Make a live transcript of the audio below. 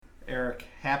Eric,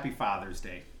 happy Father's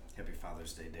Day. Happy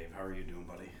Father's Day, Dave. How are you doing,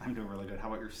 buddy? I'm doing really good. How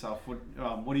about yourself? What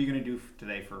are you going to do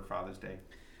today for Father's Day?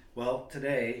 Well,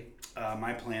 today,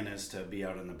 my plan is to be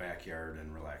out in the backyard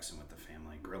and relaxing with the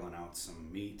family, grilling out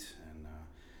some meat, and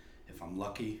if I'm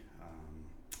lucky,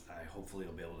 I hopefully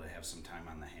will be able to have some time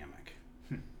on the hammock.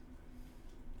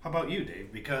 How about you,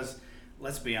 Dave? Because,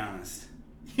 let's be honest,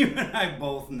 you and I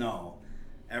both know,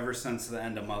 ever since the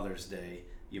end of Mother's Day,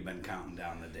 you've been counting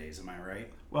down the days. Am I right?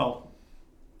 Well,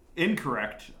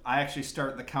 incorrect. I actually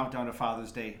start the countdown to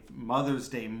Father's Day, Mother's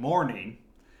Day morning.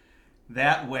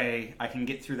 That way I can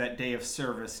get through that day of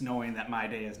service knowing that my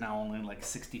day is now only like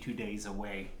 62 days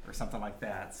away or something like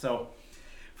that. So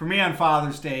for me on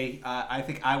Father's Day, I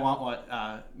think I want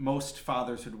what most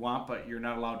fathers would want, but you're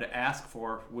not allowed to ask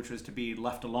for, which was to be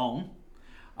left alone.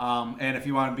 And if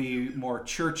you want to be more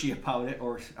churchy about it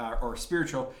or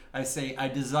spiritual, I say I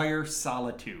desire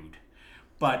solitude.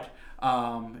 But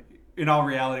in all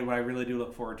reality, what I really do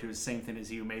look forward to is the same thing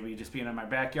as you. Maybe just being in my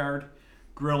backyard,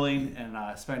 grilling, and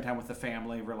spending time with the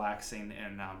family, relaxing,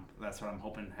 and that's what I'm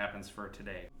hoping happens for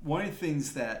today. One of the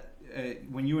things that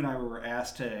when you and I were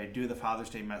asked to do the Father's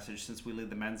Day message, since we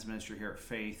lead the men's ministry here at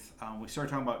Faith, we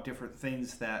started talking about different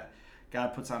things that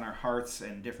God puts on our hearts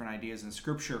and different ideas in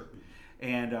Scripture.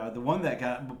 And the one that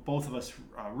got both of us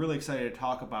really excited to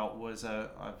talk about was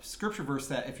a Scripture verse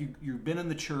that if you've been in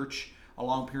the church a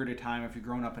long period of time, if you've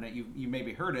grown up in it, you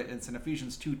maybe heard it. It's in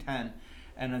Ephesians 2:10,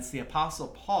 and it's the Apostle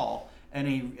Paul. And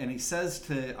he says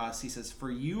to us, he says, "For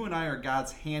you and I are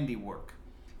God's handiwork,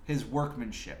 his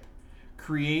workmanship,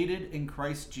 created in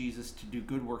Christ Jesus to do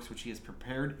good works which he has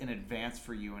prepared in advance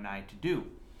for you and I to do."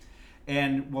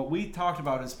 And what we talked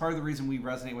about is part of the reason we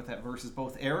resonate with that verse is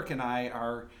both Eric and I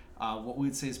are what we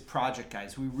would say is project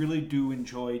guys. We really do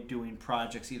enjoy doing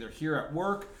projects either here at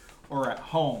work or at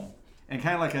home. And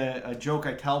kind of like a joke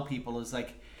I tell people is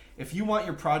like, if you want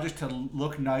your project to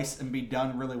look nice and be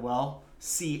done really well,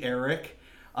 see Eric.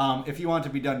 If you want it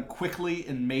to be done quickly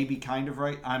and maybe kind of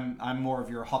right, I'm more of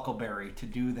your huckleberry to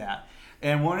do that.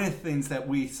 And one of the things that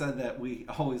we said that we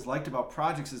always liked about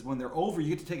projects is when they're over, you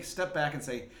get to take a step back and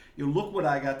say, look what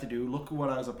I got to do, look what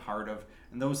I was a part of,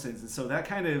 and those things. And so that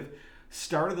kind of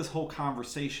started this whole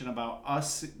conversation about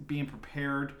us being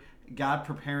prepared, God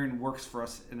preparing works for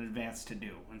us in advance to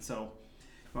do. And so,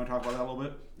 you want to talk about that a little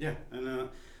bit? Yeah, and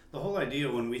the whole idea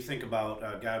when we think about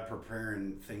God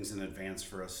preparing things in advance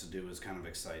for us to do is kind of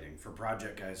exciting. For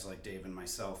project guys like Dave and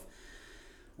myself,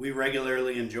 we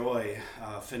regularly enjoy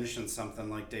finishing something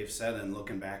like Dave said and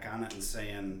looking back on it and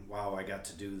saying, wow, I got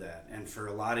to do that. And for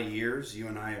a lot of years, you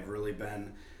and I have really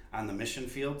been on the mission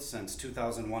field since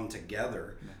 2001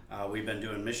 together. We've been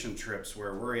doing mission trips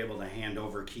where we're able to hand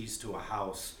over keys to a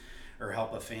house or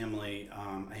help a family,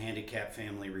 a handicapped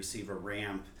family, receive a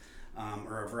ramp,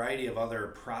 or a variety of other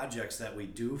projects that we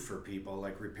do for people,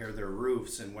 like repair their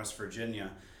roofs in West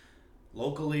Virginia.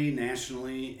 Locally,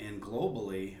 nationally, and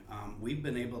globally, we've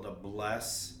been able to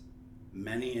bless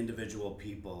many individual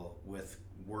people with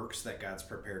works that God's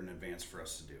prepared in advance for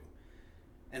us to do.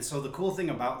 And so the cool thing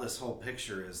about this whole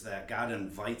picture is that God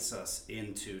invites us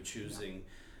into choosing,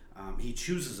 he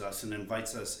chooses us and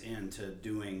invites us into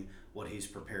doing what he's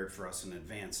prepared for us in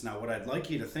advance. Now, what I'd like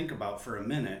you to think about for a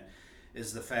minute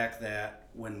is the fact that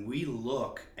when we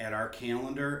look at our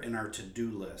calendar and our to-do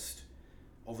list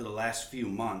over the last few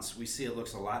months, we see it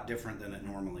looks a lot different than it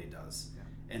normally does.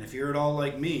 Yeah. And if you're at all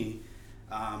like me,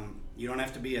 you don't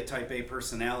have to be a type A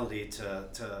personality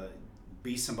to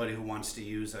be somebody who wants to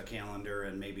use a calendar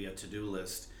and maybe a to-do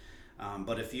list.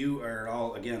 But if you are at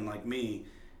all, again, like me,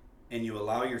 and you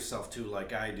allow yourself to,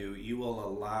 like I do, you will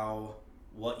allow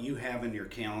what you have in your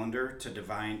calendar to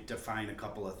define a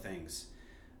couple of things.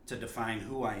 To define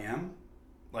who I am,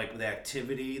 like the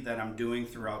activity that I'm doing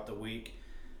throughout the week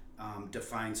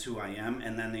defines who I am.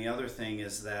 And then the other thing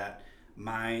is that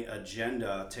my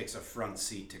agenda takes a front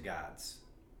seat to God's.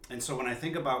 And so when I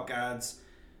think about God's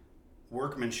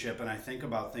workmanship and I think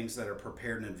about things that are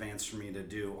prepared in advance for me to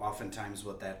do, oftentimes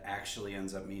what that actually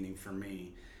ends up meaning for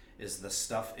me is the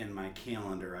stuff in my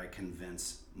calendar I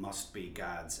convince must be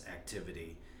God's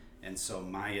activity. And so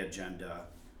my agenda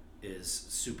is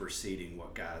superseding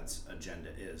what God's agenda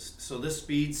is. So this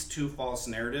feeds two false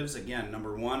narratives. Again,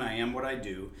 number one, I am what I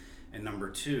do. And number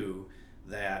two,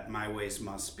 that my ways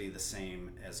must be the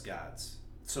same as God's.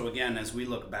 So again, as we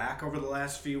look back over the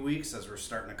last few weeks, as we're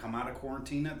starting to come out of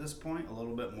quarantine at this point, a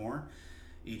little bit more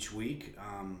each week,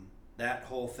 that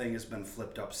whole thing has been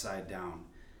flipped upside down.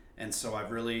 And so I've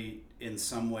really, in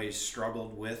some ways,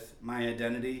 struggled with my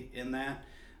identity in that,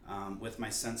 with my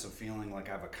sense of feeling like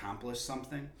I've accomplished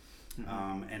something.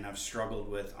 And I've struggled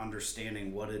with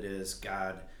understanding what it is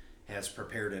God has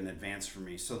prepared in advance for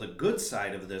me. So the good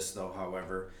side of this, though,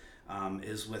 however,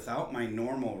 is without my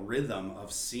normal rhythm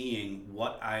of seeing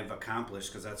what I've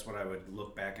accomplished, because that's what I would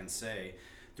look back and say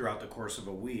throughout the course of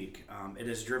a week, it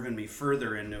has driven me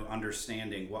further into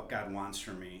understanding what God wants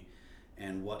from me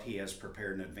and what he has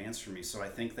prepared in advance for me. So I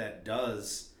think that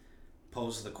does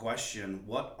pose the question,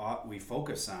 what ought we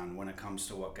focus on when it comes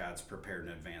to what God's prepared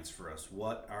in advance for us?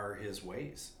 What are his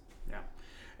ways? Yeah.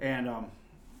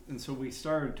 And so we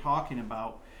started talking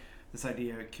about this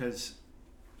idea because,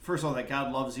 first of all, that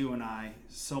God loves you and I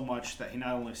so much that he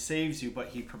not only saves you, but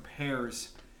he prepares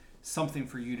something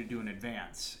for you to do in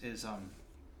advance.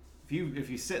 If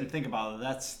you sit and think about it,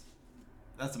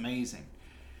 that's amazing.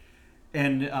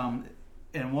 And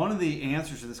one of the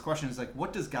answers to this question is like,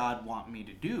 what does God want me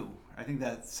to do? I think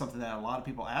that's something that a lot of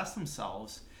people ask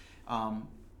themselves.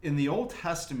 In the Old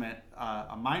Testament,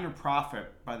 a minor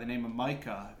prophet by the name of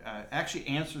Micah actually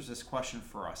answers this question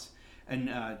for us. And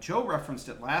Joe referenced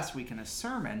it last week in a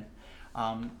sermon,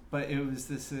 but it was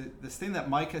this thing that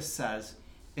Micah says.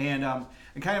 And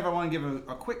kind of I want to give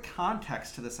a quick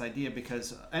context to this idea,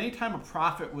 because anytime a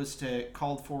prophet was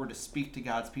called forward to speak to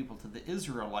God's people, to the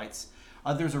Israelites,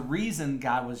 there's a reason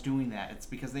God was doing that. It's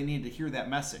because they needed to hear that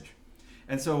message.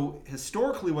 And so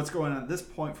historically what's going on at this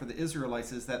point for the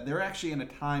Israelites is that they're actually in a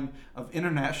time of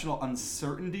international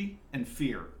uncertainty and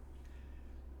fear.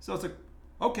 So it's like,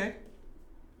 okay,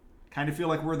 kind of feel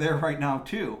like we're there right now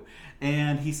too.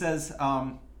 And he says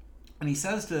to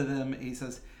them,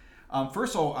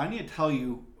 first of all, I need to tell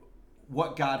you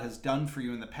what God has done for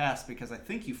you in the past, because I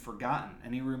think you've forgotten.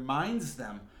 And he reminds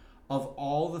them of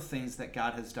all the things that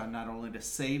God has done, not only to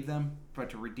save them, but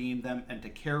to redeem them and to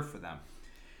care for them.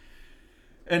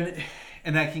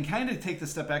 And I can kind of take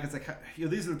this step back. It's like,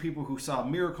 these are the people who saw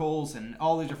miracles and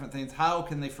all these different things. How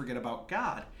can they forget about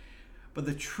God? But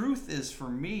the truth is, for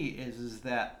me, is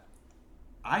that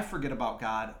I forget about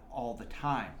God all the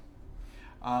time.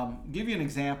 Give you an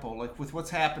example, like with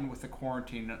what's happened with the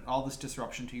quarantine and all this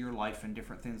disruption to your life and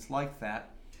different things like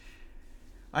that.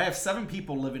 I have 7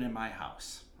 people living in my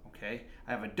house. Okay,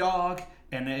 I have a dog,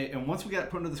 and once we got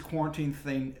put into this quarantine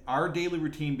thing, our daily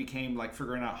routine became like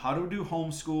figuring out how to do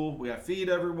homeschool. We got to feed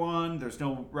everyone. There's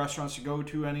no restaurants to go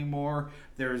to anymore.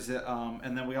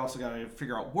 And then we also got to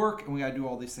figure out work, and we got to do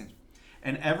all these things.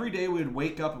 And every day we would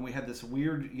wake up and we had this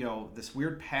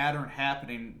weird pattern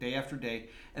happening day after day.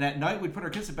 And at night we'd put our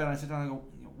kids to bed, and I sit down and go,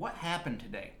 what happened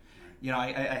today?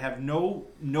 I have no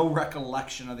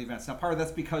recollection of the events. Now, part of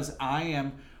that's because I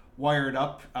am wired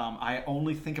up. I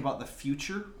only think about the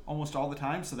future almost all the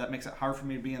time, so that makes it hard for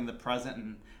me to be in the present,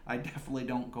 and I definitely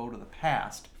don't go to the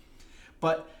past.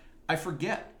 But I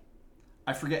forget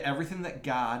everything that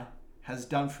God has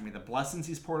done for me, the blessings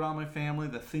he's poured on my family,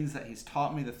 the things that he's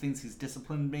taught me, the things he's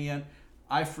disciplined me in.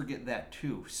 I forget that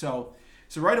too. So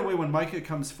right away when Micah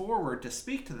comes forward to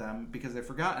speak to them because they've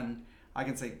forgotten, I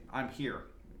can say, I'm here.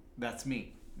 That's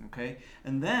me. Okay?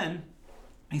 And then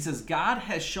he says, God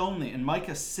has shown me, in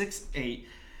Micah 6:8,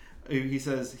 he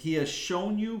says, he has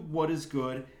shown you what is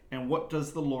good, and what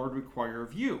does the Lord require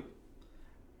of you?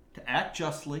 To act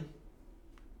justly,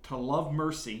 to love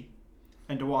mercy,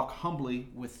 and to walk humbly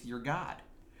with your God.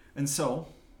 And so,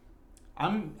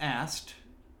 I'm asked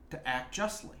to act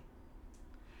justly.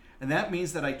 And that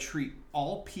means that I treat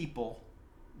all people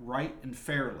right and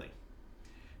fairly.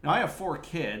 Now, I have 4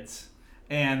 kids,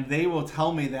 and they will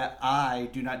tell me that I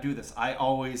do not do this. I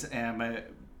always am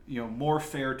more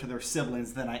fair to their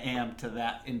siblings than I am to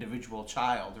that individual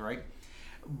child, right?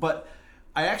 But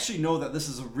I actually know that this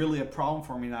is really a problem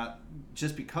for me, not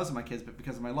just because of my kids, but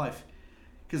because of my life.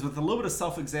 Because with a little bit of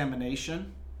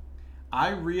self-examination, I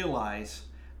realize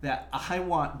that I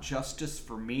want justice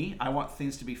for me. I want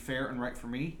things to be fair and right for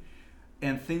me,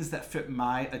 and things that fit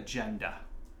my agenda.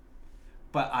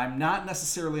 But I'm not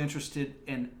necessarily interested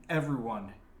in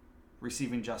everyone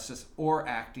receiving justice or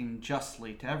acting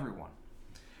justly to everyone.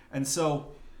 And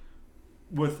so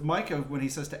with Micah, when he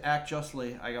says to act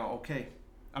justly, I go, okay,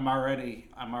 I'm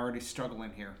already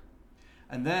struggling here.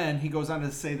 And then he goes on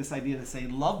to say this idea to say,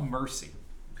 love mercy.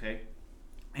 Okay?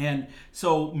 And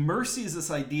so mercy is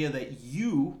this idea that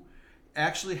you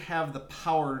actually have the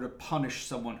power to punish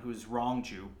someone who's wronged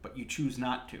you, but you choose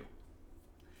not to.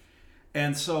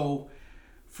 And so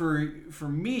for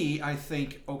me, I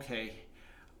think, okay,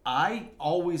 I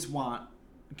always want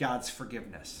God's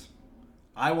forgiveness.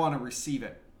 I want to receive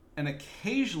it. And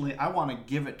occasionally I want to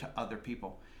give it to other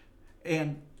people.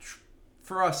 And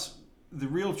for us, the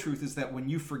real truth is that when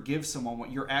you forgive someone,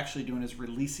 what you're actually doing is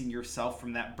releasing yourself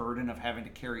from that burden of having to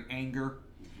carry anger,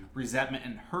 resentment,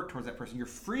 and hurt towards that person. You're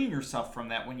freeing yourself from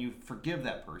that when you forgive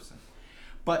that person.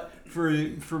 But for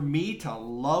me to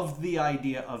love the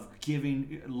idea of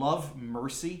giving, love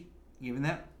mercy, even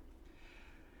that,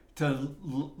 to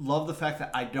love the fact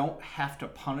that I don't have to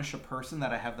punish a person,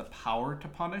 that I have the power to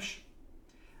punish,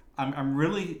 I'm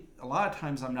really, a lot of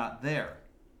times I'm not there.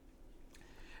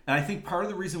 And I think part of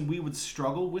the reason we would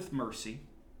struggle with mercy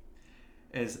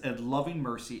and loving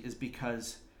mercy is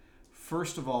because,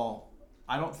 first of all,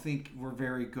 I don't think we're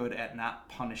very good at not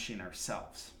punishing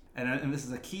ourselves. And this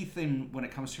is a key thing when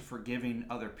it comes to forgiving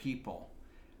other people.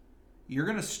 You're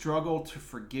going to struggle to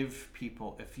forgive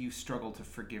people if you struggle to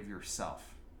forgive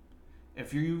yourself.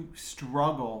 If you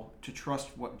struggle to trust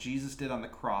what Jesus did on the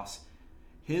cross,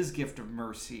 his gift of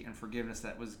mercy and forgiveness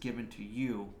that was given to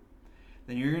you,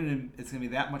 then it's going to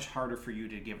be that much harder for you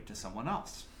to give it to someone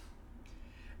else.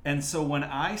 And so when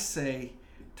I say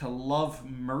to love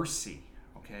mercy,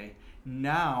 okay,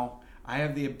 now I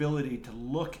have the ability to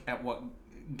look at what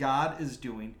God is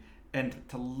doing and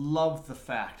to love the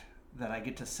fact that I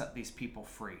get to set these people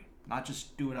free. Not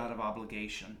just do it out of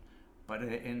obligation, but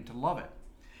and to love it.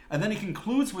 And then he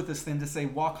concludes with this thing to say,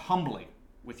 walk humbly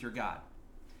with your God.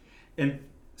 And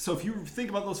so if you think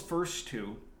about those first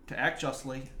two, to act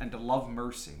justly and to love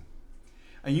mercy,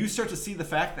 and you start to see the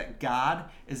fact that God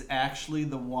is actually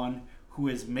the one who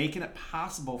is making it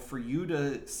possible for you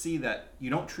to see that you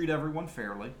don't treat everyone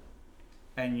fairly,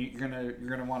 and you're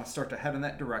gonna want to start to head in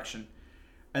that direction,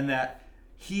 and that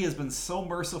he has been so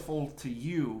merciful to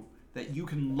you that you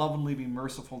can lovingly be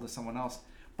merciful to someone else.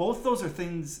 Both of those are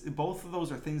things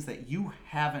that you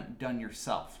haven't done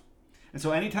yourself. And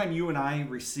so anytime you and I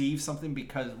receive something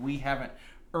because we haven't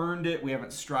earned it, we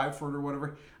haven't strived for it or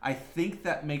whatever, I think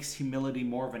that makes humility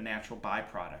more of a natural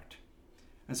byproduct.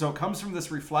 And so it comes from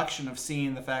this reflection of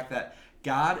seeing the fact that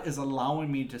God is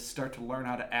allowing me to start to learn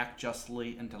how to act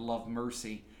justly and to love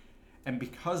mercy. And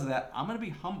because of that, I'm going to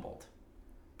be humbled.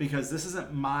 Because this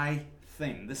isn't my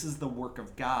thing. This is the work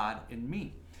of God in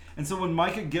me. And so when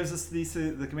Micah gives us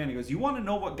the command, he goes, you want to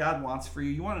know what God wants for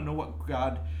you? You want to know what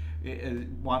God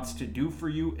wants to do for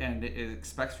you and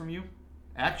expects from you?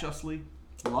 Act justly,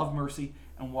 love mercy,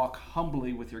 and walk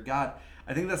humbly with your God.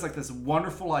 I think that's like this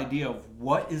wonderful idea of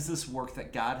what is this work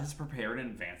that God has prepared in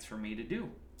advance for me to do.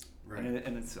 Right.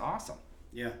 And it's awesome.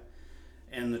 Yeah.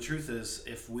 And the truth is,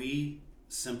 if we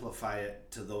simplify it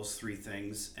to those three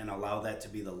things and allow that to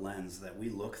be the lens that we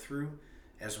look through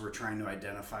as we're trying to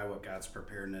identify what God's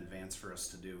prepared in advance for us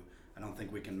to do, I don't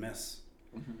think we can miss.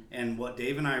 Mm-hmm. And what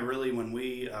Dave and I really, when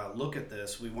we look at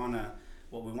this, what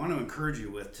we want to encourage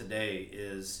you with today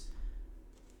is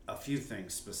a few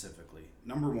things specifically.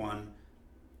 Number one,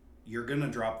 you're going to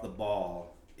drop the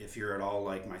ball if you're at all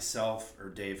like myself or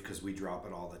Dave, because we drop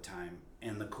it all the time.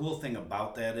 And the cool thing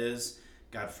about that is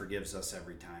God forgives us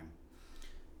every time.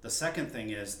 The second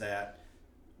thing is that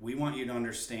we want you to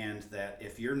understand that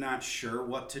if you're not sure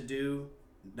what to do,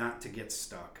 not to get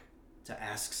stuck, to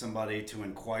ask somebody, to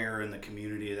inquire in the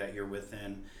community that you're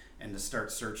within, and to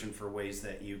start searching for ways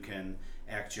that you can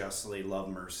act justly, love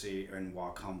mercy, and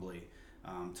walk humbly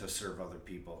to serve other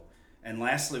people. And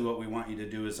lastly, what we want you to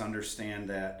do is understand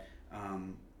that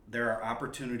there are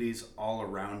opportunities all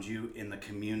around you in the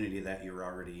community that you're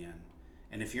already in.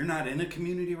 And if you're not in a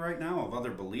community right now of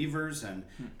other believers and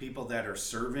people that are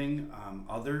serving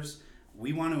others,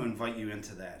 we want to invite you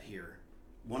into that here.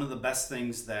 One of the best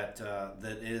things that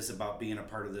is about being a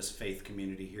part of this faith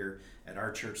community here at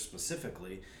our church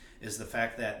specifically is the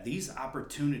fact that these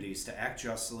opportunities to act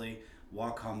justly,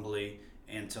 walk humbly,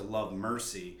 and to love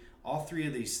mercy, all three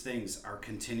of these things are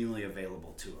continually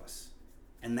available to us.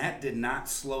 And that did not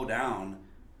slow down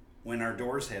when our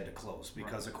doors had to close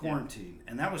because of quarantine.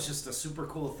 Yeah. And that was just a super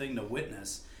cool thing to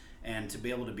witness and to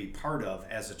be able to be part of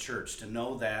as a church, to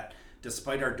know that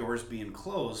despite our doors being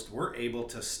closed, we're able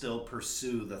to still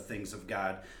pursue the things of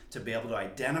God, to be able to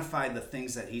identify the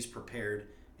things that He's prepared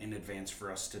in advance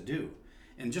for us to do.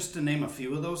 And just to name a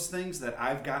few of those things that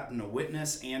I've gotten to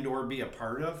witness and or be a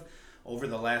part of over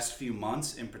the last few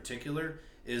months in particular,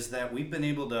 is that we've been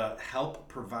able to help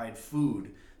provide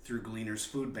food through Gleaners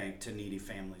Food Bank to needy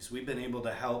families. We've been able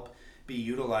to help be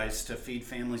utilized to feed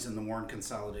families in the Warren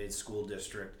Consolidated School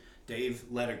District. Dave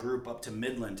led a group up to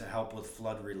Midland to help with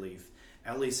flood relief.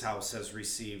 Ellie's House has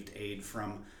received aid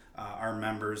from our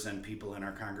members and people in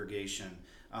our congregation.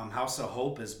 House of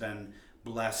Hope has been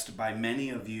blessed by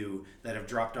many of you that have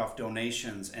dropped off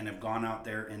donations and have gone out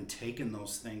there and taken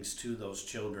those things to those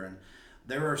children.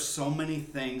 There are so many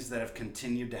things that have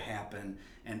continued to happen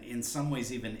and in some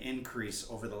ways even increase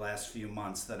over the last few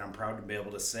months that I'm proud to be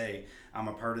able to say I'm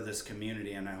a part of this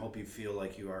community, and I hope you feel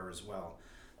like you are as well.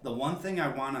 The one thing I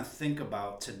want to think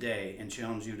about today and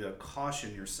challenge you to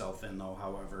caution yourself in, though,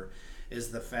 however, is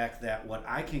the fact that what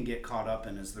I can get caught up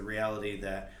in is the reality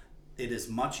that it is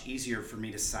much easier for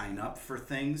me to sign up for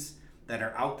things that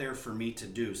are out there for me to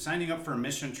do. Signing up for a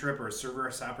mission trip or a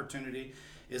service opportunity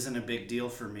isn't a big deal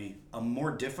for me. A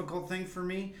more difficult thing for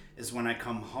me is when I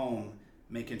come home,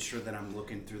 making sure that I'm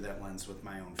looking through that lens with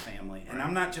my own family. And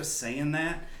I'm not just saying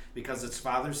that because it's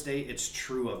Father's Day, it's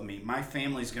true of me. My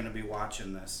family's going to be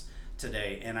watching this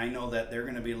today, and I know that they're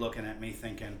going to be looking at me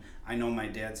thinking, I know my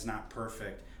dad's not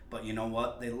perfect, but you know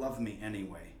what? They love me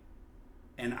anyway.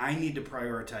 And I need to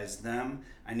prioritize them.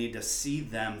 I need to see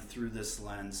them through this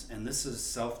lens. And this is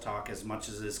self-talk as much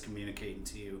as it is communicating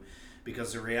to you,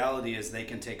 because the reality is they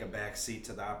can take a back seat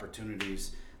to the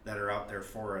opportunities that are out there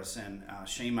for us. And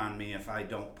shame on me if I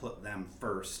don't put them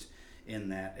first in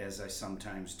that, as I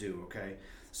sometimes do, okay?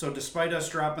 So despite us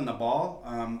dropping the ball,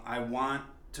 I want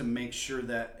to make sure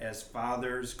that as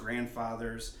fathers,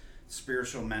 grandfathers,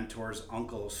 spiritual mentors,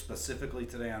 uncles, specifically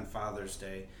today on Father's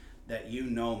Day, that you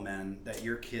know, men, that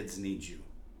your kids need you.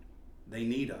 They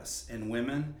need us. And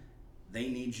women, they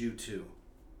need you too.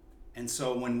 And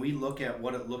so when we look at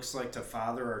what it looks like to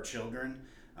father our children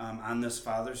on this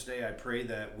Father's Day, I pray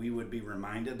that we would be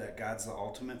reminded that God's the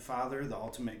ultimate father, the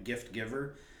ultimate gift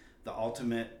giver, the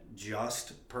ultimate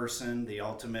just person, the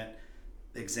ultimate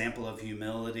example of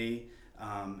humility,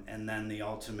 and then the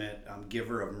ultimate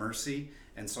giver of mercy.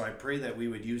 And so I pray that we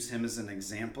would use him as an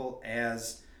example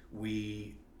as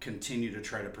we continue to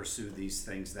try to pursue these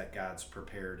things that God's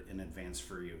prepared in advance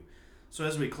for you. So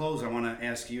as we close, I want to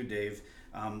ask you, Dave,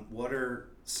 what are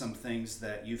some things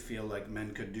that you feel like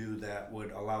men could do that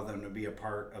would allow them to be a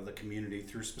part of the community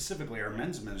through specifically our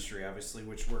men's ministry, obviously,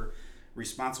 which we're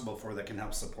responsible for, that can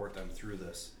help support them through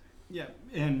this? Yeah,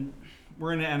 and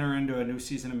we're going to enter into a new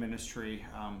season of ministry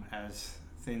as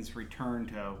things return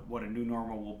to what a new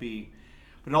normal will be.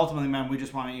 But ultimately, man, we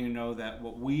just want you to know that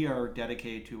what we are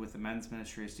dedicated to with the men's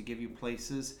ministry is to give you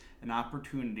places and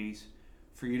opportunities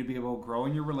for you to be able to grow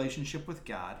in your relationship with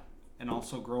God and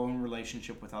also grow in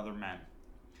relationship with other men.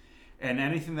 And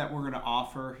anything that we're going to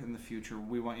offer in the future,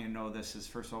 we want you to know this is,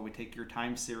 first of all, we take your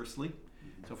time seriously.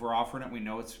 So if we're offering it, we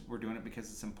know we're doing it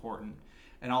because it's important.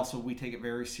 And also, we take it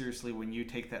very seriously when you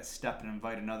take that step and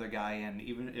invite another guy in,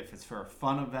 even if it's for a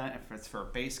fun event, if it's for a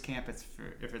base camp,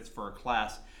 if it's for a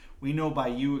class. We know by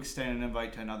you extending an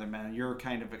invite to another man, you're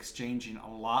kind of exchanging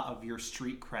a lot of your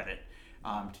street credit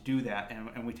to do that,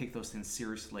 and we take those things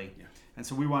seriously. Yeah. And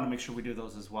so we want to make sure we do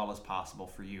those as well as possible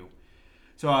for you.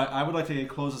 So I would like to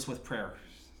close this with prayer.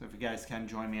 So if you guys can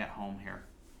join me at home here.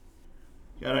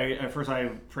 God, first I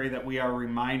pray that we are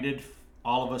reminded,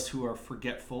 all of us who are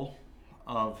forgetful,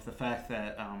 of the fact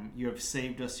that you have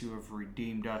saved us, you have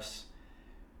redeemed us,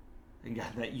 and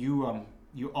God, that you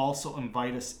also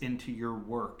invite us into your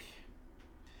work.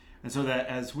 And so that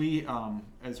as we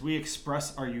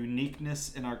express our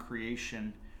uniqueness in our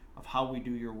creation of how we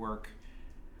do your work,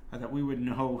 that we would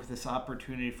know this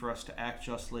opportunity for us to act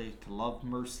justly, to love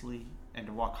mercifully, and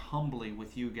to walk humbly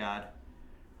with you, God,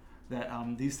 that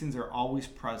these things are always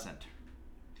present.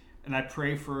 And I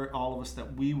pray for all of us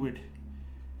that we would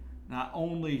not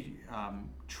only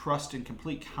trust in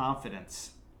complete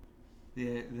confidence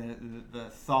the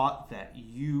thought that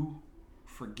you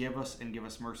forgive us and give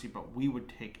us mercy, but we would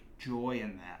take joy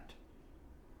in that.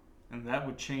 And that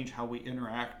would change how we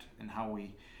interact and how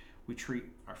we treat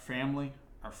our family,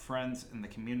 our friends, and the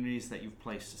communities that you've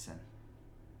placed us in.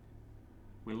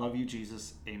 We love you,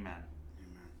 Jesus. Amen.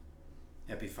 Amen.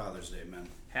 Happy Father's Day, man.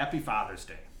 Happy Father's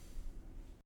Day.